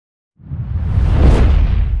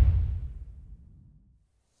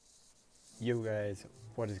Yo guys,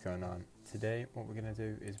 what is going on? Today what we're going to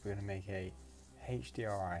do is we're going to make a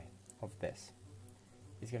HDRI of this.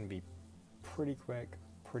 It's going to be pretty quick,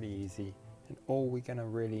 pretty easy, and all we're going to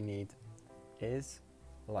really need is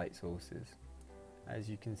light sources. As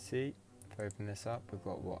you can see, if I open this up, we've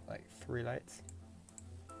got what, like 3 lights?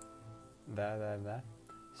 There.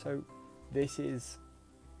 So this is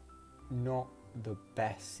not the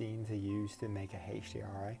best scene to use to make a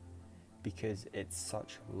HDRI because it's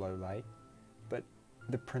such low light, but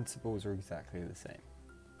the principles are exactly the same.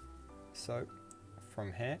 So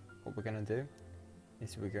from here, what we're going to do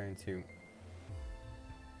is we're going to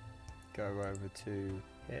go over to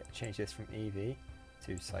here, change this from EV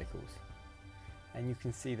to cycles, and you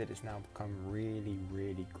can see that it's now become really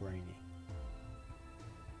grainy,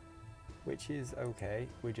 which is okay.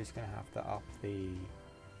 We're just going to have to up the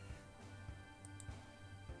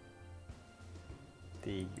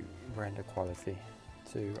render quality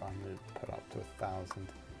to, I'm going to put up to 1000.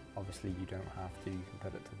 Obviously you don't have to, you can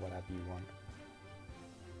put it to whatever you want.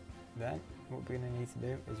 Then what we're going to need to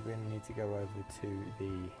do is we're going to need to go over to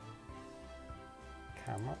the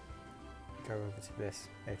camera, go over to this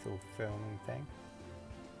little filming thing,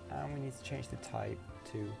 and we need to change the type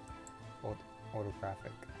to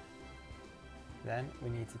autographic. Then we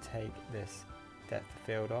need to take this depth of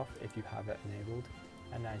field off if you have it enabled,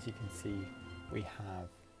 and as you can see we have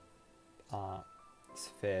our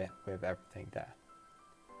sphere with everything there.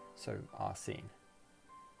 So our scene,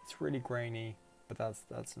 it's really grainy, but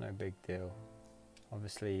that's no big deal.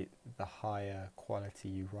 Obviously the higher quality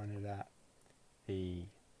you run it at, the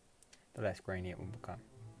less grainy it will become.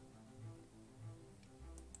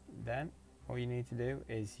 Then all you need to do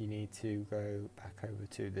is you need to go back over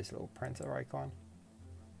to this little printer icon.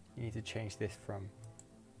 You need to change this from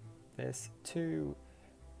this to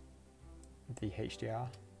the HDR.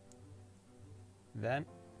 Then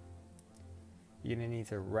you're going to need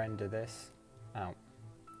to render this out.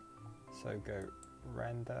 So go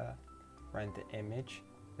render image.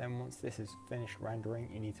 Then once this is finished rendering,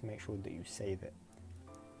 you need to make sure that you save it.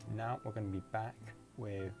 Now we're going to be back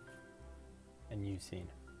with a new scene.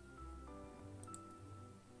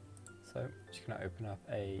 So I'm just going to open up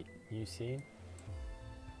a new scene.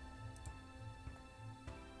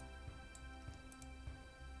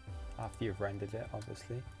 After you've rendered it,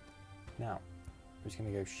 obviously. Now we're just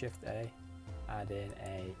going to go Shift A, add in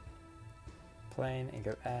a plane and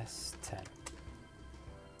go S10.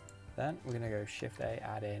 Then we're going to go Shift A,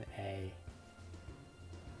 add in a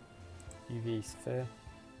UV sphere,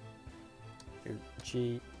 go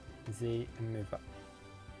G, Z and move up.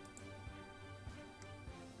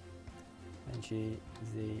 And G,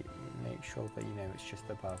 Z, make sure that you know it's just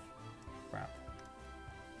above ground.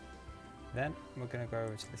 Then we're going to go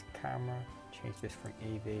over to this camera, change this from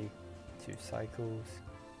EV to cycles,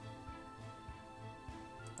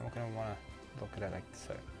 and we're going to want to look at it like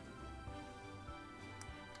so.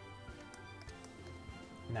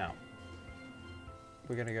 Now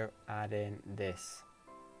we're going to go add in this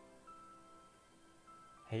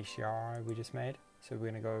HDRI we just made. So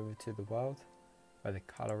we're going to go over to the world where the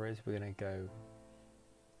color is, we're going to go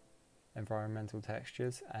environmental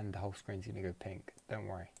textures, and the whole screen's going to go pink. Don't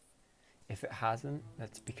worry. If it hasn't,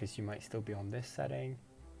 that's because you might still be on this setting,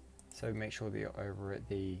 so make sure that you're over at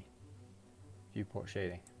the viewport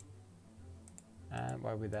shading. And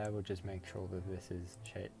while we're there, we'll just make sure that this is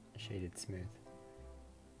shaded smooth.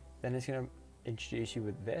 Then it's going to introduce you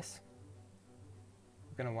with this.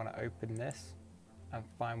 We're going to want to open this and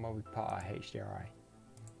find where we put our HDRI.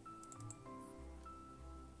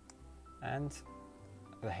 And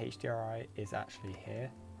the HDRI is actually here.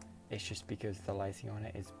 It's just because the lighting on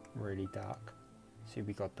it is really dark. So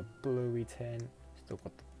we got the bluey tint, still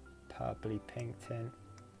got the purpley pink tint,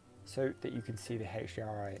 so that you can see the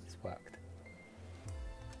HDRI is worked.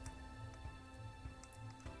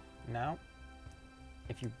 Now,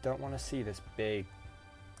 if you don't want to see this big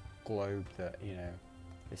globe that, you know,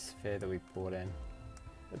 this sphere that we brought in,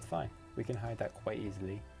 that's fine. We can hide that quite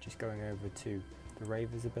easily, just going over to the ray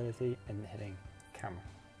visibility and hitting camera.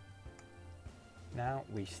 Now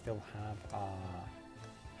we still have our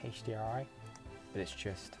HDRI, but it's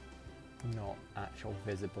just not actually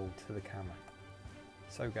visible to the camera.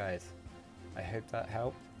 So guys, I hope that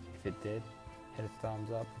helped. If it did, hit a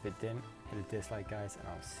thumbs up. If it didn't, hit a dislike guys, and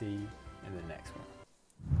I'll see you in the next one.